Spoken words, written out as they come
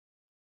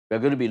We're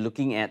going to be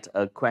looking at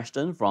a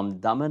question from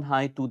Dunman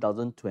High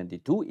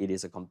 2022. It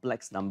is a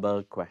complex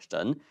number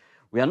question.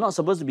 We are not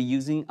supposed to be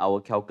using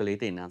our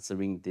calculator in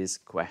answering this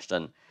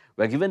question.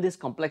 We're given this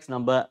complex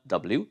number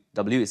W.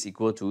 W is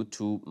equal to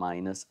 2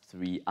 minus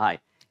 3i.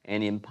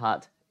 And in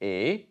part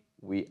A,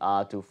 we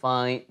are to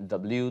find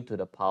W to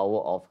the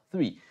power of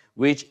 3,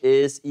 which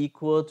is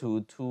equal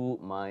to 2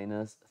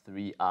 minus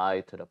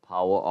 3i to the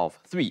power of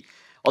 3.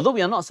 Although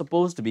we are not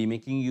supposed to be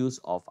making use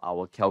of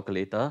our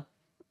calculator,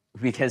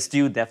 we can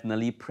still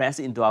definitely press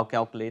into our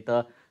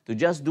calculator to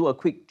just do a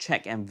quick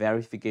check and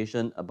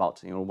verification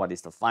about what is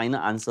the final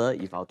answer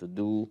if I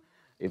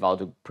were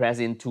to press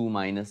in 2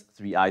 minus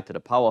 3i to the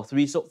power of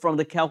 3. So from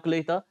the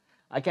calculator,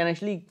 I can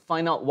actually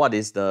find out what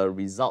is the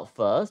result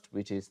first,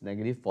 which is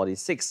negative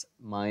 46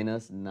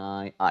 minus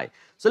 9i.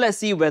 So let's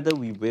see whether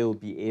we will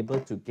be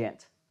able to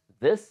get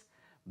this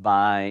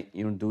by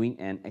doing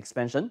an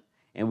expansion.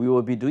 And we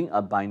will be doing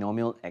a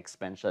binomial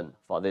expansion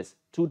for this.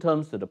 2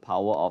 terms to the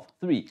power of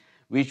 3,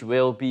 which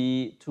will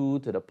be 2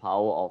 to the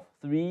power of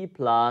 3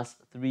 plus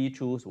 3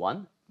 choose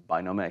 1,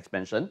 binomial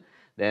expansion.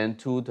 Then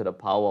 2 to the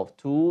power of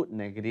 2,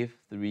 negative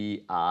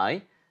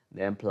 3i.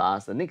 Then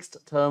plus the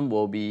next term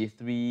will be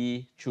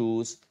 3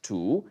 choose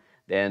 2.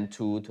 Then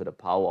 2 to the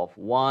power of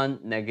 1,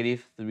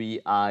 negative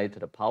 3i to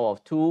the power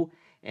of 2.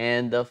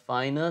 And the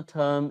final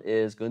term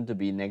is going to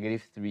be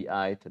negative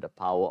 3i to the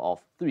power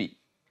of 3.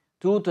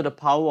 2 to the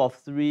power of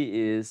 3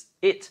 is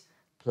 8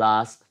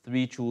 plus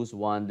 3 choose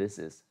 1. This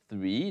is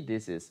 3.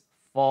 This is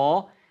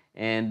 4.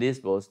 And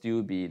this will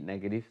still be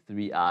negative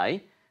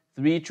 3i.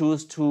 3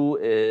 choose 2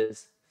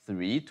 is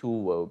 3. 2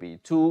 will be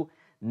 2.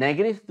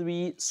 Negative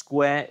 3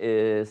 square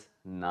is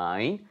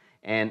 9.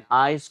 And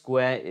I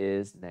square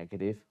is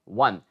negative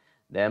 1.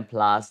 Then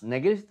plus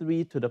negative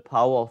 3 to the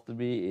power of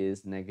 3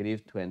 is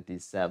negative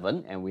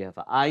 27. And we have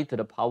an I to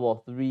the power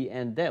of 3.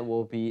 And that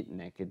will be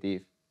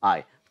negative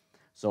I.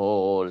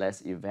 So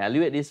let's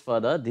evaluate this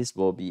further. This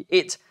will be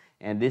 8,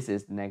 and this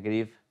is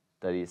negative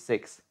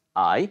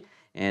 36i,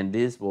 and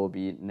this will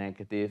be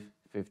negative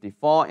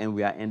 54, and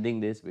we are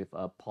ending this with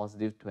a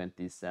positive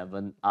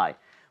 27i,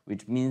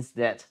 which means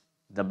that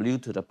W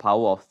to the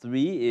power of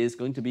 3 is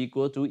going to be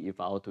equal to, if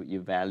I were to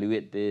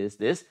evaluate this,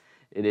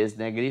 it is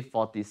negative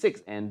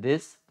 46, and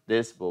this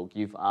will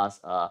give us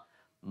a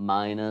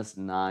minus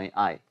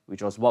 9i,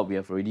 which was what we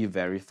have already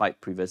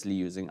verified previously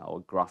using our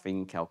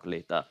graphing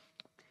calculator.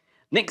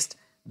 Next,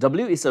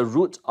 W is a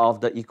root of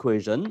the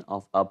equation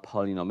of a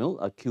polynomial,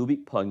 a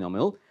cubic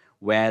polynomial,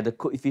 where the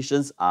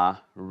coefficients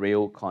are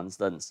real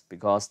constants,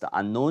 because the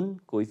unknown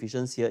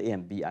coefficients here, A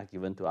and B, are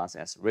given to us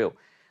as real.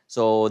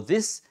 So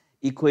this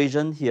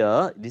equation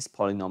here, this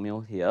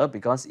polynomial here,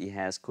 because it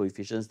has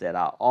coefficients that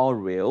are all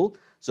real,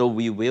 so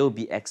we will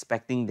be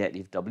expecting that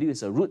if W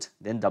is a root,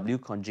 then W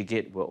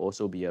conjugate will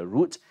also be a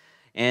root.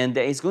 And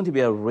there is going to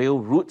be a real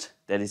root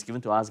that is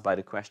given to us by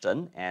the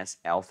question as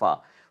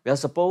alpha. We are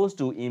supposed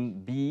to,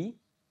 in B,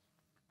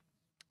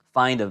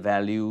 find the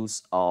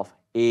values of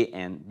A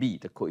and B,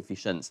 the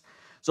coefficients.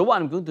 So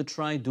what I'm going to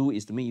try to do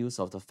is to make use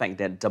of the fact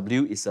that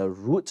W is a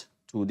root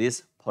to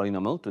this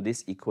polynomial, to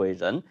this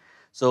equation.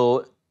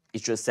 So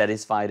it should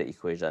satisfy the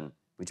equation,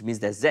 which means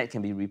that Z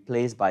can be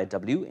replaced by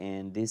W,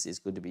 and this is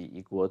going to be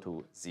equal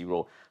to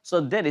 0.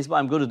 So that is what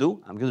I'm going to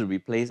do. I'm going to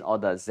replace all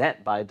the Z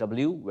by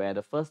W, where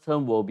the first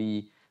term will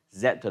be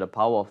Z to the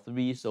power of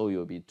 3, so it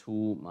will be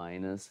 2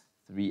 minus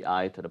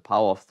 3i to the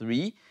power of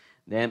 3.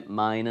 Then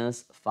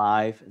minus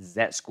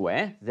 5z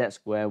squared. Z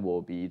squared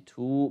will be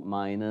 2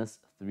 minus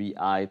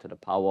 3i to the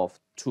power of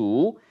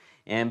 2.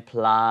 And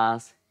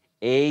plus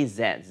az.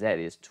 Z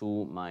is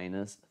 2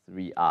 minus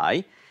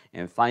 3i.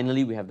 And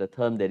finally, we have the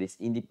term that is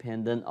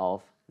independent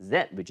of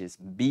z, which is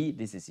b.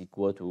 This is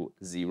equal to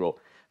 0.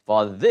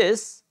 For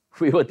this,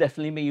 we will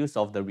definitely make use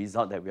of the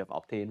result that we have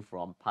obtained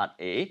from part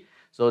A.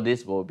 So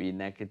this will be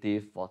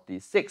negative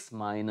 46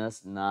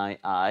 minus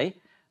 9i.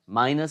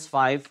 Minus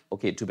 5,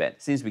 okay, too bad.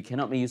 Since we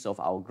cannot make use of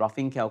our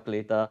graphing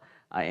calculator,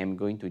 I am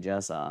going to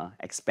just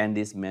expand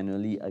this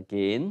manually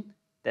again.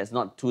 That's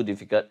not too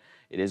difficult.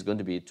 It is going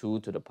to be 2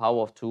 to the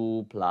power of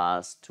 2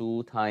 plus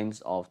 2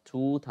 times of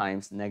 2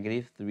 times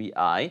negative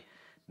 3i,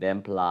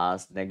 then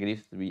plus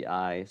negative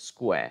 3i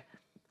squared.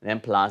 Then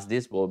plus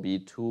this will be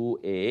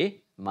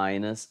 2a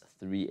minus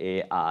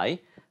 3ai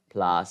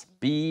plus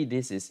b.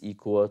 This is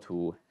equal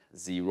to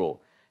 0.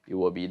 It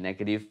will be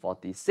negative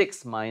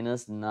 46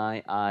 minus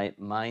 9i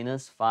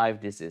minus 5.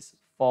 This is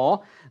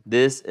 4.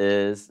 This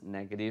is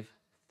negative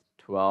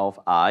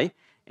 12i.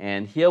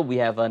 And here we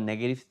have a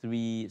negative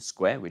 3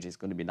 square, which is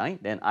going to be 9.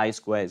 Then I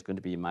square is going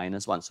to be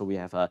minus 1. So we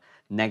have a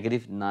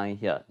negative 9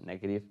 here.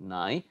 Negative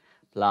 9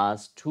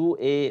 plus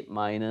 2a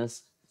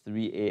minus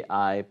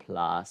 3ai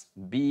plus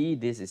b.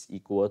 This is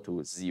equal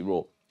to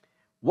 0.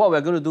 What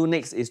we're going to do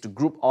next is to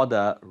group all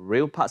the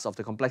real parts of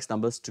the complex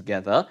numbers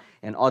together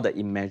and all the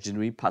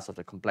imaginary parts of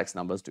the complex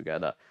numbers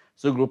together.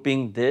 So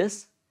grouping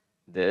this,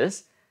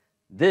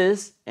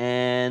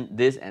 and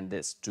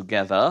this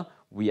together,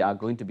 we are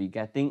going to be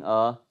getting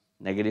a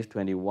negative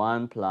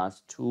 21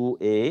 plus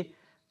 2a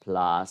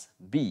plus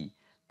b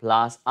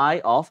plus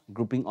I of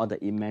grouping all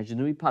the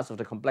imaginary parts of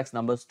the complex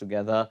numbers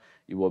together.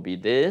 It will be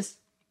this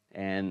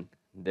and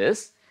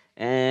this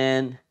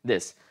and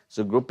this.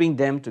 So grouping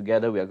them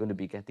together, we are going to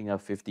be getting a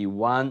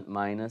 51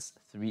 minus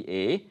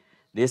 3a.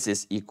 This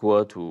is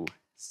equal to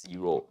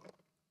 0.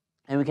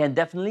 And we can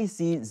definitely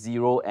see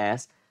 0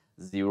 as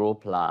 0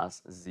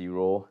 plus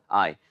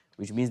 0i,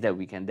 which means that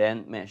we can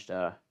then match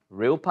the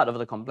real part of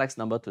the complex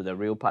number to the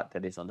real part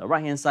that is on the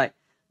right-hand side,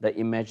 the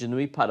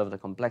imaginary part of the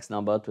complex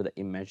number to the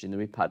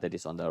imaginary part that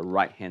is on the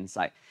right-hand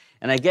side.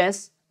 And I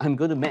guess I'm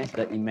going to match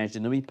the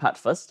imaginary part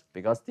first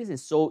because this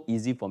is so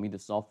easy for me to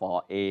solve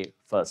for a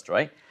first,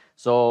 right?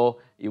 So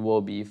it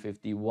will be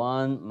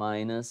 51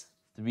 minus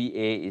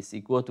 3a is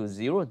equal to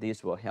 0.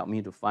 This will help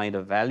me to find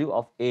the value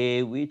of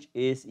a, which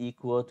is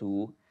equal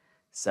to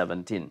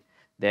 17.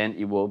 Then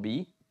it will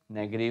be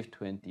negative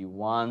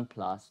 21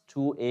 plus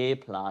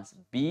 2a plus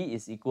b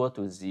is equal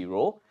to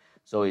 0.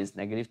 So it's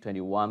negative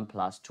 21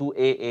 plus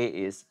 2a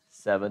is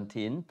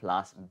 17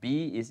 plus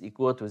b is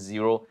equal to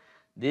 0.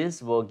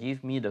 This will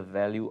give me the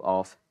value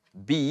of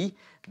b.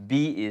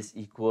 b is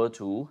equal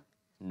to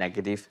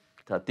negative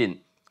 13.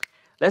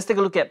 Let's take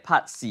a look at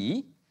part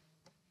C.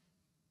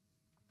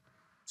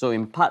 So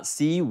in part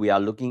C, we are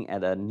looking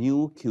at a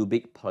new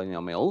cubic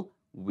polynomial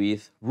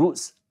with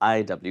roots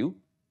IW,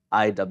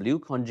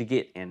 IW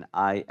conjugate, and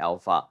I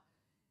alpha.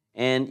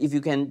 And if you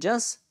can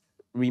just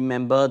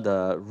remember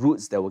the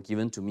roots that were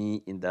given to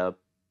me in the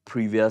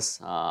previous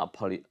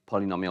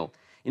polynomial.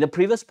 In the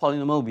previous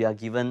polynomial, we are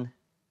given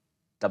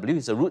W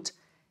is a root,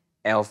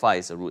 alpha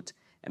is a root.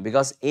 And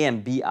because a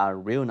and b are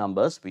real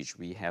numbers, which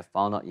we have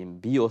found out in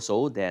b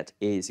also, that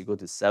a is equal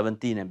to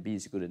 17 and b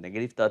is equal to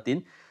negative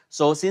 13.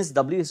 So since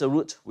w is a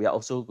root, we are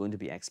also going to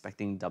be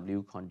expecting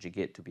w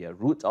conjugate to be a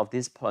root of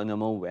this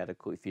polynomial where the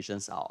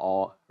coefficients are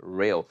all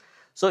real.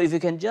 So if you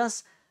can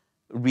just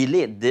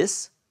relate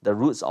this, the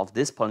roots of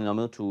this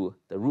polynomial to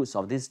the roots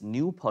of this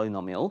new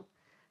polynomial,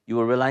 you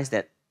will realize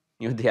that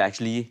they are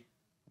actually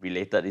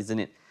related, isn't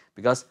it?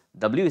 Because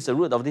w is a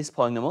root of this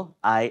polynomial,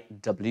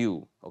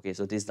 IW. Okay,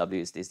 so this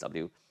w is this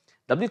w.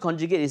 W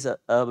conjugate is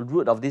a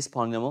root of this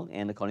polynomial,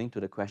 and according to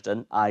the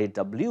question,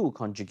 IW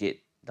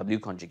conjugate, w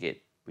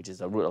conjugate, which is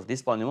the root of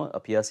this polynomial,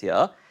 appears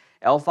here.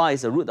 Alpha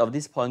is a root of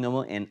this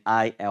polynomial, and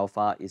I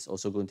alpha is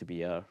also going to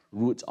be a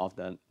root of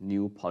the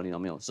new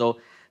polynomial. So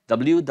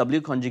w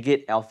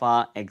conjugate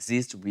alpha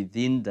exists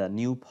within the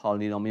new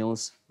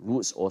polynomial's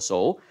roots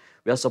also.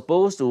 We are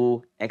supposed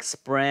to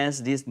express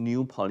this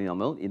new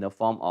polynomial in the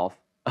form of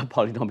a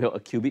polynomial, a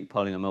cubic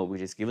polynomial,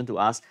 which is given to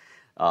us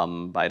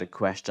by the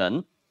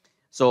question.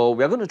 So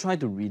we are going to try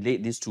to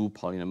relate these two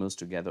polynomials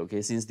together,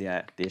 okay, since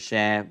they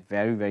share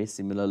very, very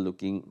similar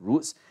looking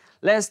roots.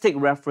 Let's take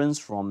reference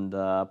from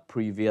the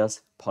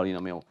previous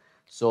polynomial.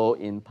 So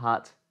in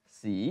part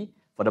C,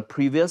 for the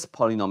previous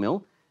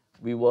polynomial,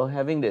 we were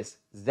having this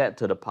z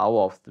to the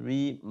power of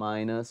 3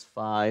 minus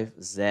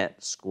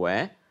 5z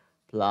squared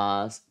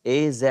plus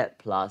az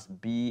plus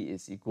b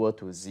is equal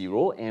to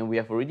 0, and we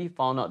have already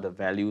found out the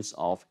values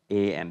of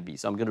a and b.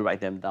 So I'm going to write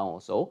them down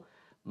also.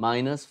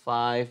 Minus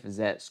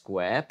 5z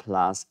squared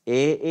plus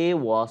a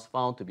was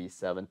found to be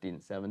 17,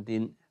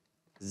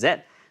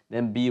 17z.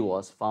 Then b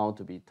was found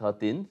to be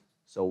 13.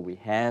 So we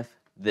have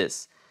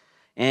this.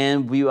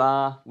 And we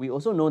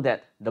also know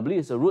that w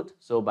is a root.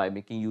 So by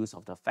making use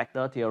of the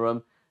factor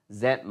theorem,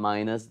 z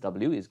minus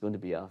w is going to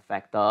be a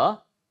factor.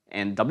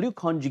 And w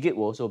conjugate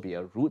will also be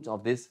a root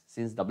of this.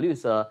 Since w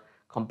is a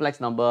complex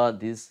number,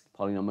 this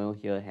polynomial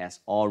here has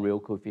all real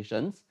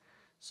coefficients.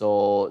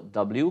 So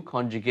w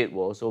conjugate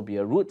will also be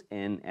a root,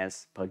 and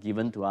as per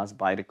given to us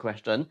by the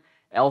question,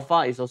 alpha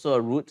is also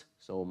a root.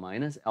 So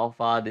minus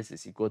alpha, this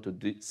is equal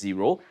to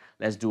 0.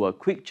 Let's do a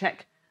quick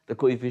check. The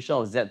coefficient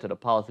of z to the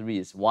power of 3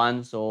 is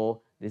 1.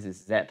 So this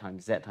is z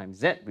times z times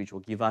z, which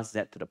will give us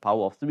z to the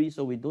power of 3.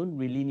 So we don't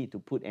really need to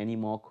put any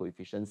more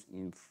coefficients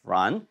in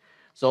front.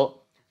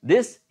 So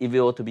this, if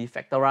it were to be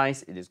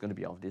factorized, it is going to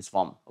be of this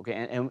form. Okay,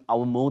 and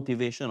our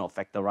motivation of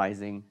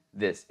factorizing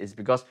this is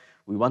because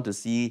we want to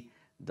see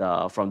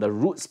from the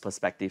roots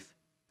perspective.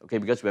 Okay,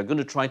 because we're going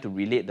to try to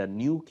relate the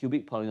new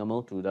cubic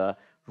polynomial to the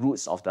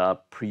roots of the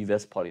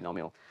previous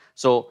polynomial.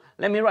 So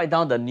let me write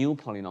down the new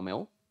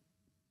polynomial.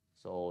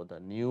 So the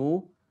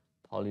new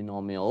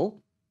polynomial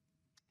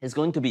is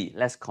going to be,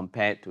 let's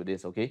compare it to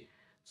this, okay?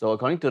 So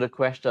according to the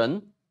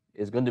question,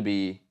 it's going to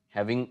be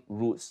having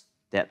roots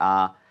that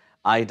are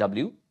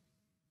IW,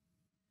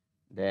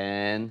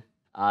 then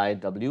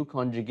IW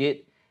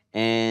conjugate,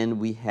 and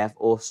we have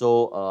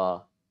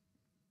also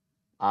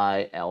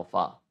I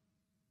alpha.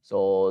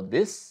 So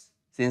this,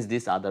 since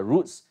these are the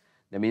roots,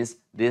 that means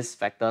this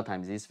factor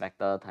times this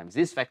factor times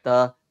this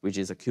factor, which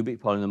is a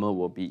cubic polynomial,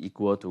 will be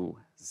equal to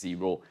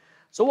 0.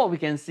 So what we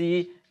can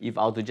see, if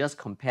I were to just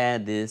compare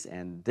this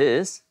and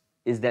this,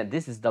 is that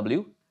this is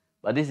w,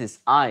 but this is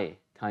I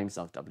times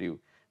of w.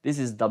 This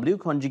is w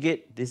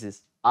conjugate, this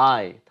is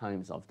I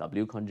times of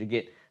w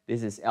conjugate.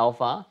 This is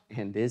alpha,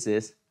 and this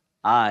is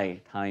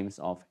I times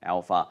of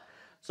alpha.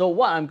 So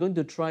what I'm going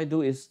to try to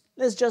do is,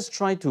 let's just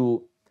try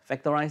to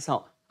factorize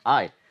out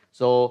I.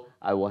 So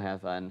I will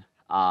have an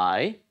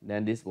I,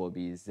 then this will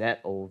be Z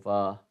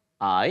over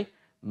I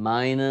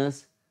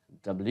minus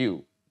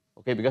W.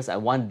 Okay, because I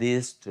want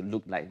this to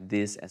look like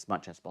this as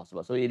much as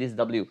possible. So it is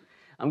W.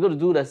 I'm going to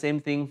do the same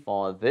thing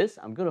for this.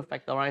 I'm going to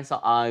factorize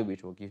out I,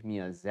 which will give me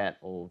a Z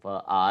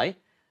over I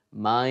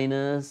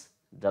minus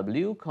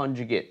W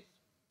conjugate.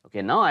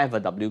 Okay, now I have a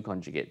W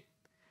conjugate.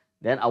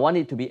 Then I want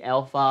it to be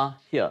alpha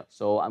here.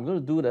 So I'm going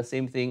to do the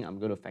same thing. I'm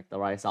going to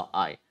factorize out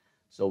I.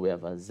 So we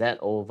have a Z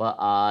over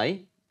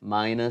I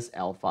minus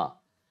alpha.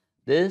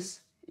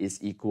 This is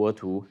equal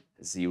to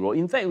 0.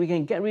 In fact, we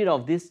can get rid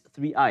of this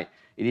 3i.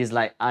 It is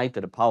like I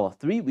to the power of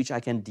 3, which I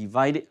can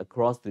divide it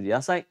across to the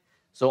other side.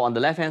 So on the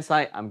left-hand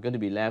side, I'm going to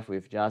be left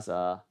with just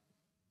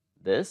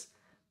this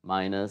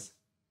minus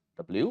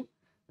W,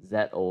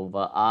 Z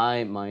over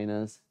I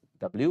minus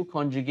W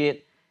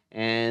conjugate,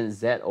 and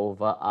Z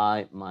over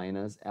I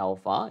minus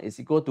alpha is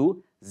equal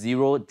to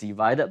 0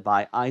 divided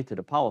by I to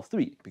the power of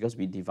 3, because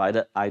we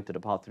divided I to the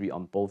power of 3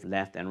 on both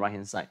left and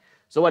right-hand side.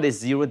 So what is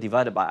 0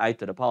 divided by I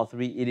to the power of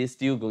 3? It is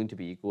still going to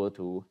be equal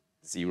to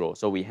 0.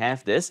 So we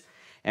have this,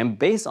 and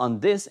based on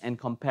this and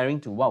comparing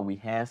to what we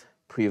have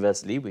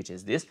previously, which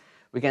is this,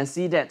 we can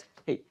see that,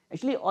 hey,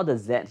 actually all the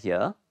Z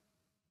here,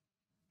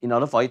 in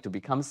order for it to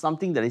become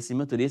something that is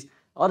similar to this,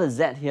 all the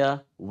Z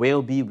here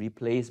will be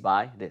replaced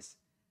by this,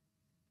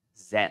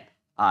 Zi.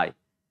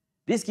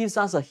 This gives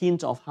us a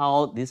hint of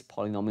how this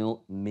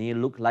polynomial may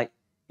look like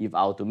if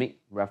I were to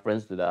make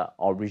reference to the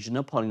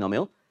original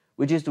polynomial,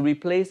 which is to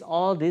replace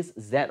all this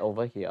Z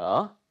over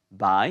here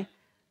by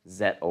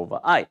Z over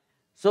I.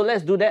 So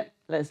let's do that.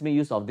 Let's make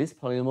use of this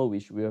polynomial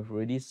which we have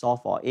already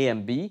solved for A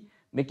and B.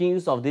 Making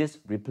use of this,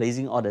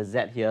 replacing all the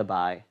Z here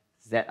by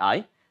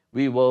Zi,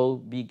 we will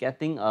be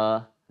getting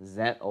a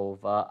Z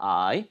over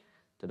I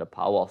to the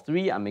power of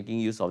 3. I'm making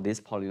use of this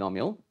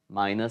polynomial,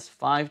 minus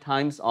 5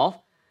 times of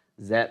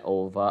Z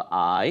over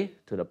I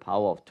to the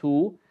power of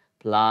 2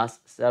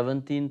 plus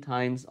 17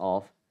 times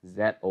of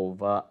Z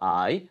over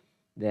I,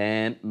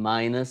 then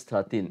minus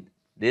 13.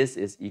 This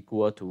is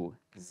equal to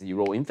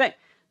 0. In fact,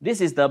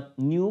 this is the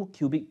new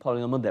cubic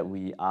polynomial that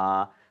we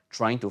are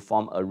trying to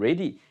form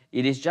already.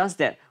 It is just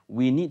that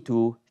we need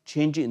to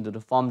change it into the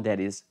form that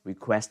is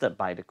requested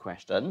by the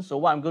question. So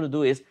what I'm going to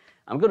do is,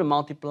 I'm going to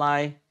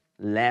multiply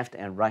left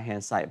and right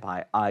hand side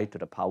by I to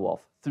the power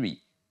of 3,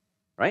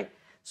 right?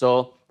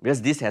 So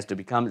because this has to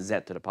become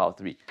Z to the power of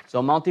 3.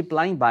 So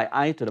multiplying by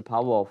I to the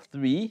power of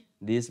 3,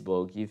 this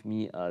will give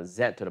me a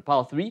Z to the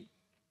power of 3.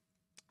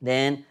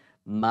 Then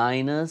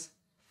minus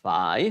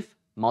 5,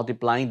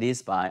 multiplying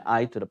this by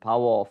I to the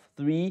power of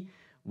 3,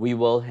 we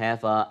will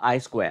have I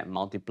squared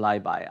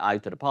multiplied by I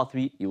to the power of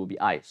 3, it will be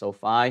I. So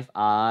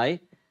 5I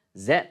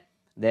Z.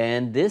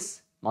 Then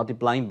this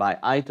multiplying by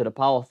I to the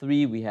power of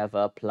 3, we have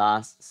a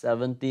plus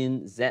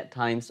 17Z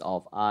times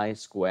of I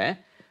squared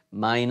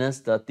minus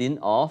 13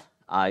 of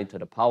I to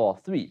the power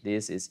of 3.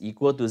 This is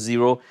equal to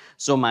 0.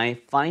 So my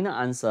final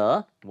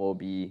answer will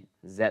be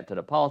Z to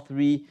the power of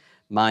 3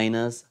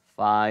 minus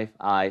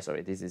 5I,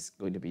 sorry, this is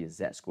going to be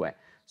Z squared.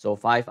 So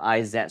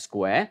 5I Z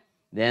squared.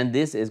 Then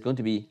this is going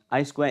to be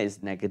I squared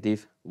is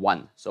negative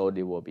 1. So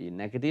there will be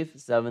negative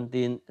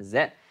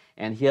 17Z.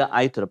 And here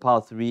I to the power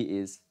of 3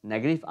 is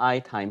negative I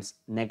times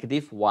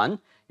negative 1.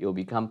 It will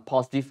become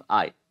positive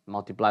I.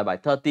 Multiplied by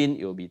 13,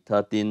 it will be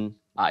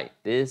 13I.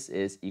 This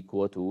is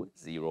equal to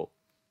 0.